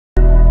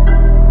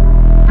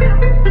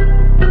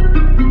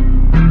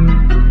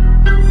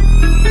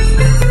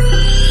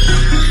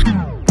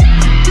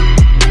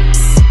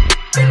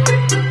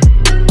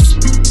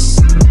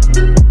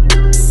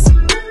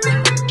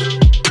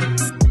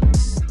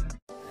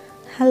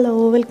Hello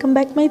welcome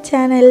back my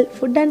channel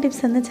food and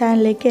tips എന്ന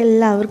ചാനലിലേക്ക്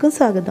എല്ലാവർക്കും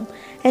സ്വാഗതം.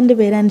 എൻ്റെ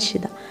പേര്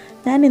അൻഷിത.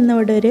 ഞാൻ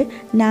ഇന്നിവിടെ ഒരു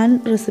നാൻ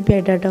റെസിപ്പി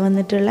ആയിട്ടോ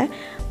വന്നിട്ടുള്ള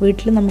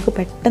വീട്ടിൽ നമുക്ക്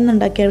പെട്ടെന്ന്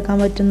ഉണ്ടാക്കിയെടുക്കാൻ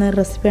പറ്റുന്ന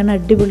റെസിപ്പിയാണ്.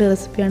 അടിപൊളി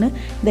റെസിപ്പിയാണ്.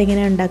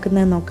 ഇതെങ്ങനെയാണ്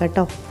ഉണ്ടാക്കുന്നതെന്ന് നോക്കാം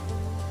കേട്ടോ.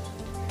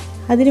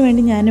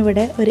 അതിനുവേണ്ടി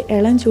ഞാനിവിടെ ഒരു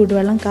ഇളം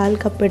ചൂടുവെള്ളം 1/4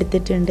 കപ്പ്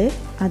എടുത്തിട്ടുണ്ട്.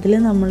 അതിൽ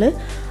നമ്മൾ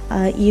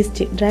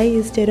ഈസ്റ്റ്, ഡ്രൈ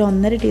ഈസ്റ്റ് ഒരു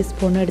 1.5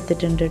 ടീസ്പൂൺ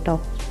എടുത്തിട്ടുണ്ട് കേട്ടോ.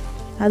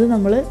 അത്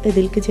നമ്മൾ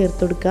ഇതിലേക്ക്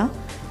ചേർത്ത് കൊടുക്കുക.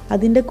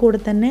 അതിൻ്റെ കൂടെ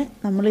തന്നെ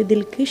നമ്മൾ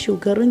ഇതിലേക്ക്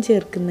ഷുഗറും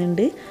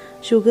ചേർക്കുന്നുണ്ട്.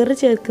 ഷുഗർ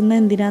ചേർക്കുന്നത്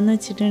എന്തിനാണെന്ന്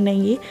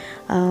വെച്ചിട്ടുണ്ടെങ്കിൽ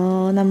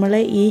നമ്മൾ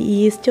ഈ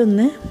ഈസ്റ്റ്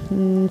ഒന്ന്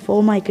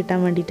ഫോമായി കിട്ടാൻ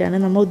വേണ്ടിയിട്ടാണ്.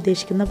 നമ്മൾ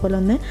ഉദ്ദേശിക്കുന്ന പോലെ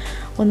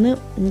ഒന്ന്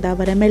എന്താ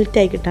പറയുക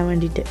മെൽറ്റായി കിട്ടാൻ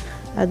വേണ്ടിയിട്ട്.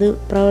 അത്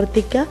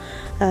പ്രവർത്തിക്കുക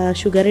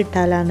ഷുഗർ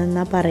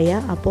ഇട്ടാലാണെന്നാണ്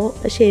പറയുക. അപ്പോൾ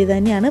ശരി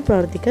തന്നെയാണ്,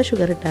 പ്രവർത്തിക്കുക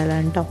ഷുഗർ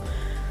ഇട്ടാലാണ് കേട്ടോ.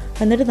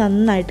 എന്നിട്ട്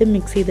നന്നായിട്ട്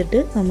മിക്സ്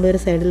ചെയ്തിട്ട്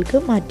നമ്മളൊരു സൈഡിലേക്ക്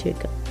മാറ്റി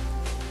വെക്കാം.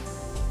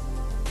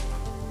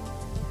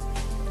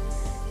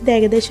 ഇത്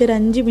ഏകദേശം ഒരു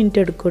 5 മിനിറ്റ്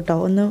എടുക്കും കേട്ടോ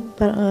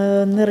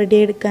ഒന്ന് റെഡി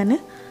എടുക്കാൻ.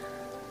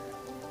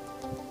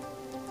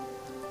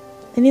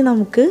 ഇനി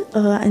നമുക്ക്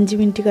 5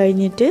 മിനിറ്റ്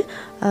കഴിഞ്ഞിട്ട്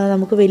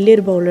നമുക്ക്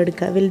വലിയൊരു ബൗൾ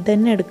എടുക്കാം. വലുത്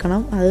തന്നെ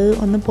എടുക്കണം. അത്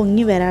ഒന്ന്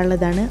പൊങ്ങി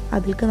വരാനുള്ളതാണ്.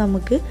 അതിലേക്ക്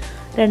നമുക്ക്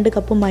 2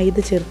 കപ്പ് മൈദ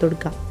ചേർത്ത്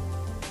കൊടുക്കാം.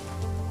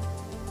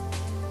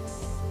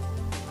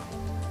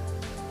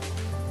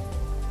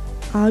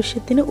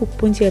 ആവശ്യത്തിന്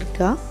ഉപ്പും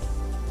ചേർക്കുക.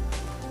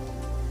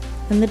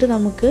 എന്നിട്ട്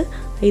നമുക്ക്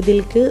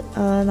ഇതിലേക്ക്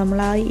നമ്മൾ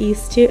ആ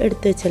ഈസ്റ്റ്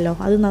എടുത്ത് വെച്ചല്ലോ,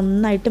 അത്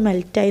നന്നായിട്ട്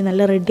മെൽറ്റായി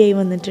നല്ല റെഡിയായി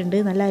വന്നിട്ടുണ്ട്,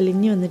 നല്ല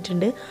അലിഞ്ഞ്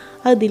വന്നിട്ടുണ്ട്.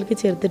 അത് ഇതിലേക്ക്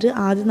ചേർത്തിട്ട്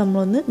ആദ്യം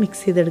നമ്മളൊന്ന്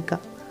മിക്സ് ചെയ്തെടുക്കാം.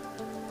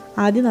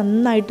 ആദ്യം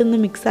നന്നായിട്ടൊന്ന്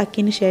മിക്സ്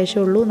ആക്കിയതിന്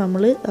ശേഷമുള്ളൂ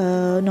നമ്മൾ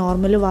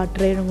നോർമൽ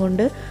വാട്ടർ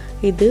കൊണ്ട്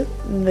ഇത്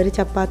ഒരു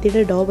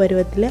ചപ്പാത്തിയുടെ ഡോ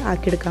പരുവത്തിൽ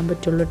ആക്കിയെടുക്കാൻ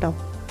പറ്റുള്ളൂ കേട്ടോ.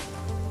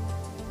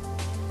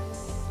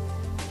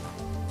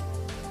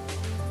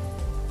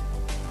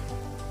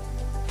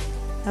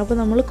 അപ്പോൾ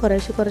നമ്മൾ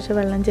കുറച്ച്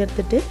വെള്ളം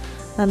ചേർത്തിട്ട്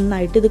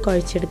നന്നായിട്ട് ഇത്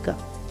കുഴച്ചെടുക്കുക.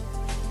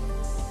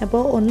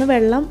 അപ്പോൾ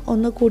വെള്ളം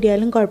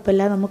കൂടിയാലും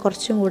കുഴപ്പമില്ല, നമ്മൾ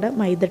കുറച്ചും കൂടെ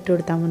മൈദ ഇട്ട്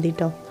കൊടുത്താൽ മതി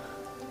കേട്ടോ.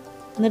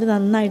 എന്നിട്ട്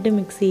നന്നായിട്ട്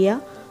മിക്സ് ചെയ്യുക.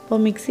 അപ്പോൾ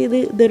മിക്സ് ചെയ്ത്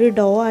ഇതൊരു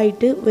ഡോ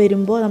ആയിട്ട്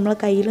വരുമ്പോൾ നമ്മളെ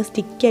കയ്യിൽ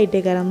സ്റ്റിക്കി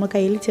ആയിട്ടേക്കാരം, നമ്മൾ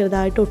കയ്യിൽ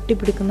ചെറുതായിട്ട്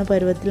ഒട്ടിപ്പിടിക്കുന്ന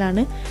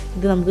പരുവത്തിലാണ്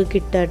ഇത് നമുക്ക്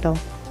കിട്ടുക കേട്ടോ.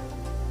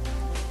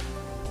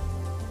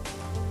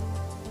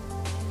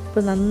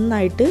 അപ്പോൾ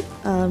നന്നായിട്ട്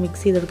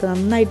മിക്സ് ചെയ്തെടുക്കുക,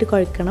 നന്നായിട്ട്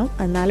കുഴക്കണം,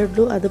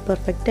 എന്നാലുള്ളൂ അത്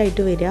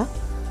പെർഫെക്റ്റായിട്ട് വരിക.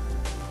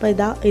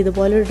 അപ്പോൾ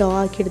ഇതുപോലൊരു ഡോ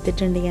ആക്കി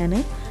എടുത്തിട്ടുണ്ട് ഞാൻ.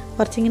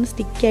 കുറച്ചിങ്ങനെ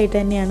സ്റ്റിക്കായിട്ട്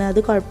തന്നെയാണ്, അത്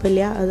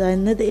കുഴപ്പമില്ല.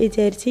 അതെന്ന്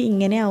വിചാരിച്ച്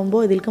ഇങ്ങനെ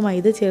ആകുമ്പോൾ ഇതിലേക്ക്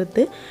മൈദ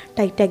ചേർത്ത്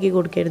ടൈറ്റാക്കി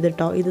കൊടുക്കരുത്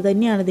കേട്ടോ. ഇത്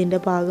തന്നെയാണ് ഇതിൻ്റെ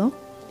പാകം.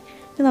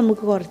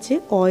 നമുക്ക് കുറച്ച്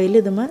ഓയിൽ,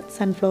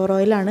 സൺഫ്ലവർ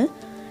ഓയിലാണ്,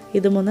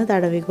 ഇതുമൊന്ന്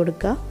തടവി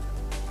കൊടുക്കുക.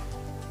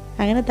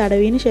 അങ്ങനെ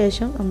തടവിന്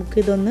ശേഷം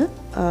നമുക്കിതൊന്ന്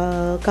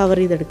കവർ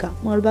ചെയ്തെടുക്കാം.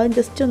 മുകൾ ഭാഗം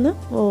ജസ്റ്റ് ഒന്ന്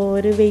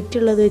ഒരു വെയിറ്റ്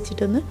ഉള്ളത്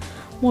വെച്ചിട്ടൊന്ന്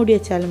മൂടി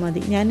വെച്ചാലും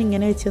മതി. ഞാൻ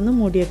ഇങ്ങനെ വെച്ചൊന്ന്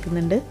മൂടി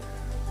വെക്കുന്നുണ്ട്.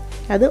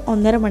 അത്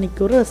 1.5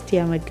 മണിക്കൂർ റെസ്റ്റ്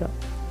ചെയ്യാൻ വയ്ക്കുക.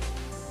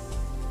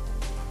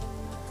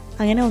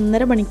 അങ്ങനെ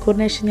 1.5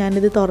 മണിക്കൂറിന് ശേഷം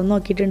ഞാനിത് തുറന്ന്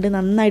നോക്കിയിട്ടുണ്ട്.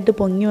 നന്നായിട്ട്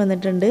പൊങ്ങി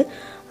വന്നിട്ടുണ്ട്.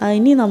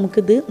 ഇനി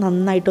നമുക്കിത്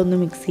നന്നായിട്ടൊന്ന്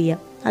മിക്സ് ചെയ്യാം.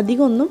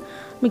 അധികം ഒന്നും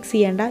മിക്സ്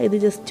ചെയ്യേണ്ട, ഇത്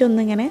ജസ്റ്റ്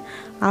ഒന്നിങ്ങനെ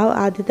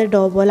ആദ്യത്തെ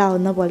ഡോ പോലെ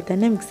ആവുന്ന പോലെ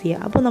തന്നെ മിക്സ്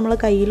ചെയ്യുക. അപ്പോൾ നമ്മളെ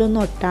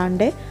കയ്യിലൊന്നും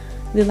ഒട്ടാണ്ട്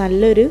ഇത്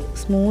നല്ലൊരു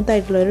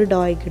സ്മൂത്തായിട്ടുള്ളൊരു ഡോ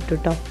ആയി കിട്ടും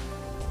കേട്ടോ.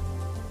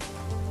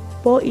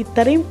 അപ്പോൾ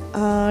ഇത്രയും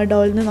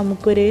ഡോയിൽ നിന്ന്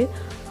നമുക്കൊരു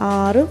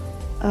 6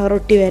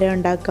 റൊട്ടി വരെ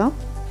ഉണ്ടാക്കാം.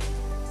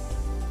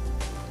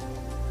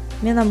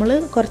 പിന്നെ നമ്മൾ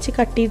കുറച്ച്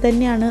കട്ടി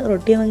തന്നെയാണ്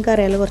റൊട്ടി, നിങ്ങൾക്ക്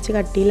അറിയാമല്ലോ, കുറച്ച്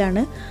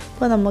കട്ടിയിലാണ്.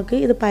 അപ്പോൾ നമുക്ക്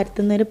ഇത്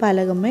പരത്തുന്നൊരു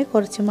പലകമ്മേ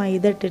കുറച്ച്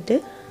മൈദ ഇട്ടിട്ട്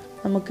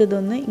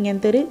നമുക്കിതൊന്ന്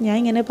ഞാൻ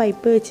ഇങ്ങനെ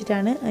പൈപ്പ്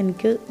വെച്ചിട്ടാണ്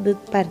എനിക്ക് ഇത്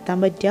പരത്താൻ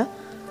പറ്റുക.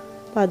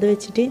 അപ്പോൾ അത്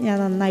വെച്ചിട്ട് ഞാൻ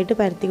നന്നായിട്ട്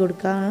പരത്തി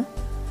കൊടുക്കുകയാണ്.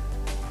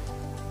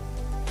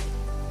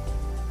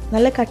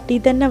 നല്ല കട്ടി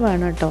തന്നെ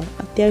വേണം കേട്ടോ,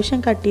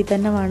 അത്യാവശ്യം കട്ടി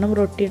തന്നെ വേണം.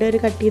 റൊട്ടിയുടെ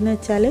ഒരു കട്ടി എന്ന്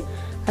വെച്ചാൽ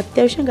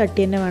അത്യാവശ്യം കട്ടി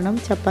തന്നെ വേണം,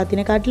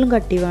 ചപ്പാത്തിനെക്കാട്ടിലും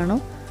കട്ടി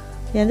വേണം.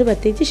 ഞാനത്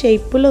പ്രത്യേകിച്ച്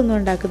ഷേപ്പിലൊന്നും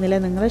ഉണ്ടാക്കുന്നില്ല,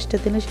 നിങ്ങളുടെ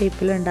ഇഷ്ടത്തിന്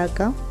ഷേപ്പിൽ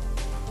ഉണ്ടാക്കാം.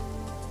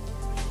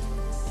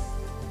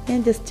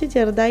 ഞാൻ ജസ്റ്റ്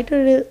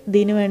ചെറുതായിട്ടൊരു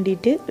ഡിസൈന്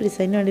വേണ്ടിയിട്ട്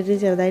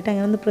ചെറുതായിട്ട്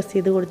അങ്ങനെ ഒന്ന് പ്രസ്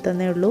ചെയ്ത്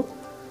കൊടുത്തതേ ഉള്ളൂ.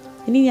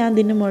 ഇനി ഞാൻ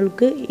ഇതിൻ്റെ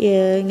മുകൾക്ക്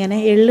ഇങ്ങനെ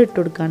എള്ളിട്ട്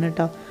കൊടുക്കുകയാണ്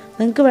കേട്ടോ.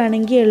 നിങ്ങൾക്ക്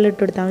വേണമെങ്കിൽ എള്ളിട്ട്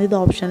കൊടുത്താൽ മതി, ഇത്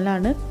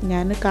ഓപ്ഷനിലാണ്.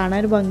 ഞാൻ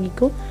കാണാൻ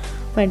ഭംഗിക്കും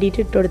വേണ്ടിയിട്ട്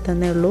ഇട്ട്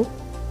കൊടുത്തതേ ഉള്ളൂ.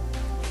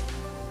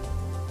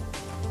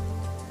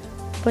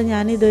 അപ്പോൾ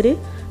ഞാനിതൊരു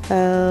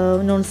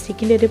നോൺ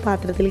സ്റ്റിക്കിൻ്റെ ഒരു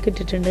പാത്രത്തിലേക്ക്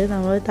ഇട്ടിട്ടുണ്ട്.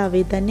 നമ്മൾ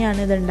തവയിൽ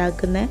തന്നെയാണ് ഇത്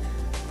ഉണ്ടാക്കുന്നത്.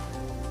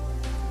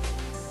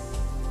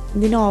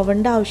 ഇതിന്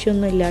ഓവൻ്റെ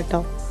ആവശ്യമൊന്നുമില്ല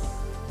കേട്ടോ.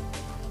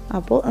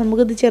 അപ്പോൾ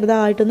നമുക്കിത്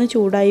ചെറുതായിട്ടൊന്ന്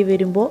ചൂടായി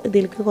വരുമ്പോൾ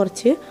ഇതിലേക്ക്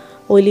കുറച്ച്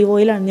ഒലിവ്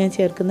ഓയിലാണ് ഞാൻ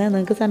ചേർക്കുന്നത്.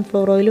 നിങ്ങൾക്ക്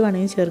സൺഫ്ലവർ ഓയിൽ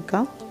വേണമെങ്കിൽ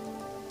ചേർക്കാം.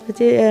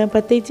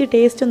 പ്രത്യേകിച്ച്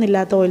ടേസ്റ്റ് ഒന്നും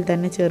ഇല്ലാത്ത ഓയിൽ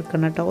തന്നെ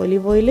ചേർക്കണം കേട്ടോ.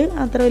 ഒലിവ് ഓയിൽ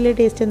അത്ര വലിയ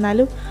ടേസ്റ്റ്,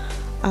 എന്നാലും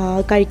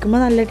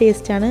കഴിക്കുമ്പോൾ നല്ല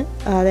ടേസ്റ്റാണ്.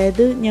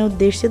 അതായത് ഞാൻ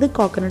ഉദ്ദേശിച്ചത്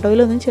കോക്കനട്ട്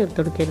ഓയിലൊന്നും ചേർത്ത്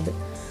കൊടുക്കരുത്.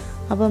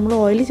 അപ്പോൾ നമ്മൾ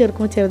ഓയിൽ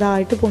ചേർക്കുമ്പോൾ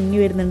ചെറുതായിട്ട് പൊങ്ങി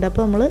വരുന്നുണ്ട്.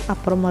 അപ്പോൾ നമ്മൾ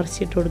അപ്പുറം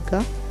മറിച്ചിട്ട്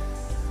കൊടുക്കുക.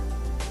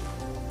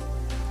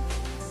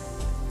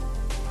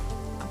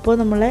 അപ്പോൾ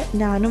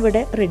ഞാനും ഇവിടെ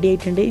റെഡി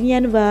ആയിട്ടുണ്ട്. ഇനി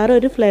ഞാൻ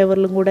വേറൊരു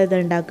ഫ്ലേവറിലും കൂടെ ഇത്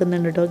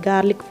ഉണ്ടാക്കുന്നുണ്ട് കേട്ടോ.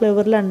 ഗാർലിക്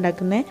ഫ്ലേവറിലാണ്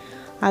ഉണ്ടാക്കുന്നത്.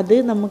 അത്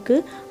നമുക്ക്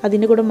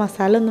അതിൻ്റെ കൂടെ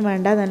മസാല ഒന്നും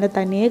വേണ്ട, നല്ല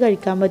തനിയെ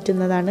കഴിക്കാൻ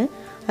പറ്റുന്നതാണ്.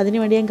 അതിന്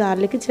വേണ്ടി ഞാൻ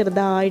ഗാർലിക്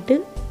ചെറുതായിട്ട്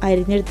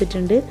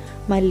അരിഞ്ഞെടുത്തിട്ടുണ്ട്.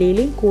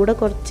 മല്ലിയിലയും കൂടെ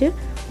കുറച്ച്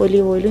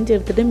ഒലിവ് ഓയിലും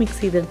ചേർത്തിട്ട് മിക്സ്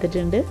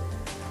ചെയ്തെടുത്തിട്ടുണ്ട്.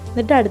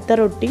 എന്നിട്ട് അടുത്ത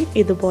റൊട്ടി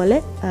ഇതുപോലെ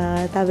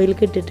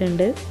തവയിലേക്ക്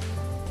ഇട്ടിട്ടുണ്ട്.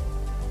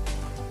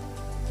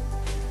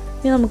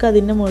 ഇനി നമുക്ക്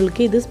അതിൻ്റെ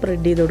മുകളിലേക്ക് ഇത്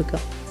സ്പ്രെഡ് ചെയ്ത്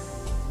കൊടുക്കാം.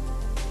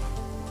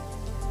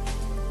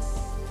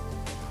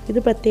 ഇത്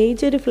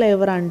പ്രത്യേകിച്ച് ഒരു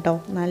ഫ്ലേവറാണ് കേട്ടോ,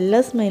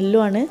 നല്ല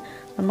സ്മെല്ലുമാണ്.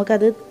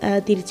 നമുക്കത്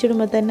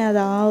തിരിച്ചിടുമ്പോൾ തന്നെ അത്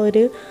ആ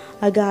ഒരു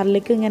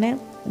ഗാർലിക് ഇങ്ങനെ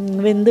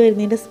വെന്ത്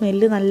വരുന്നതിൻ്റെ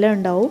സ്മെല്ല് നല്ല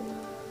ഉണ്ടാവും.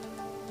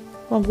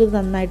 നമുക്കിത്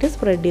നന്നായിട്ട്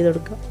സ്പ്രെഡ് ചെയ്ത്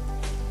കൊടുക്കാം.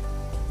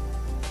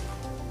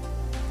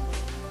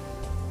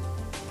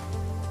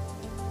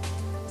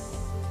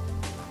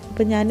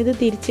 അപ്പോൾ ഞാനിത്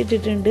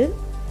തിരിച്ചിട്ടിട്ടുണ്ട്.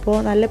 അപ്പോൾ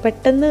നല്ല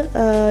പെട്ടെന്ന്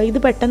ഇത്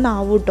പെട്ടെന്ന്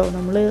ആവും കേട്ടോ.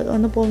 നമ്മൾ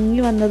ഒന്ന്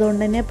പൊങ്ങി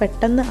വന്നതുകൊണ്ട് തന്നെ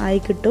പെട്ടെന്ന് ആയി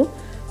കിട്ടും.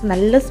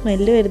 നല്ല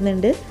സ്മെല്ല്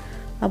വരുന്നുണ്ട്.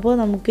 അപ്പോൾ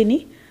നമുക്കിനി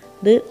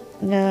ഇത്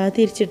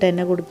തിരിച്ചിട്ട്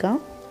തന്നെ കൊടുക്കാം.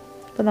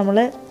 അപ്പോൾ നമ്മൾ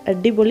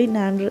അടിപൊളി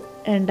നാൻ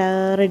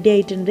റെഡി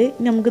ആയിട്ടുണ്ട്.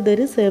 ഇനി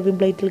നമുക്കിതൊരു സെർവിങ്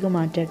പ്ലേറ്റിലേക്ക്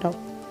മാറ്റാം കേട്ടോ.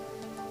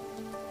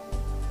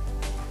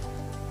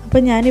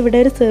 അപ്പോൾ ഞാനിവിടെ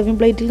ഒരു സെർവിങ്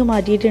പ്ലേറ്റിലേക്ക്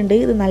മാറ്റിയിട്ടുണ്ട്.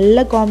 ഇത്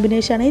നല്ല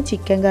കോമ്പിനേഷനാണ്.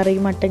 ചിക്കൻ കറി,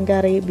 മട്ടൻ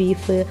കറി,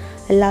 ബീഫ്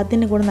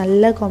എല്ലാത്തിനും കൂടെ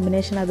നല്ല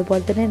കോമ്പിനേഷൻ.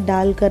 അതുപോലെ തന്നെ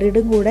ഡാൽ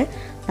കറിയുടെയും കൂടെ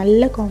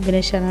നല്ല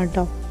കോമ്പിനേഷനാണ്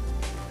കേട്ടോ.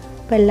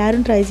 അപ്പോൾ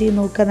എല്ലാവരും ട്രൈ ചെയ്ത്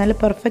നോക്കുക. നല്ല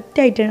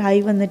പെർഫെക്റ്റ് ആയിട്ട്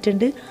ആയി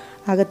വന്നിട്ടുണ്ട്.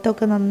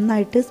 അകത്തൊക്കെ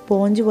നന്നായിട്ട്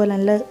സ്പോഞ്ച് പോലെ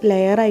നല്ല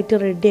ലെയറായിട്ട്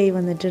റെഡി ആയി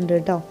വന്നിട്ടുണ്ട്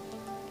കേട്ടോ.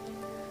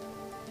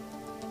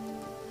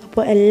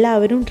 അപ്പോൾ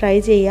എല്ലാവരും ട്രൈ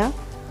ചെയ്യുക.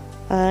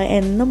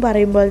 എന്നും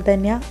പറയുമ്പോൾ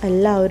തന്നെ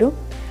എല്ലാവരും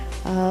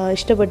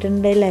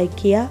ഇഷ്ടപ്പെട്ടിട്ടുണ്ടെങ്കിൽ ലൈക്ക്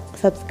ചെയ്യുക.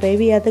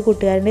 സബ്സ്ക്രൈബ് ചെയ്യാത്ത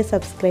കൂട്ടുകാരുണ്ടെങ്കിൽ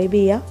സബ്സ്ക്രൈബ്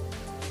ചെയ്യുക.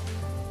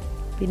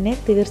 പിന്നെ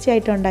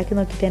തീർച്ചയായിട്ടും ഉണ്ടാക്കി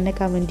നോക്കിയിട്ട് തന്നെ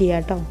കമൻറ്റ്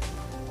ചെയ്യുക കേട്ടോ.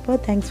 അപ്പോൾ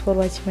thanks for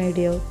watching my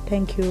video.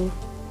 Thank you.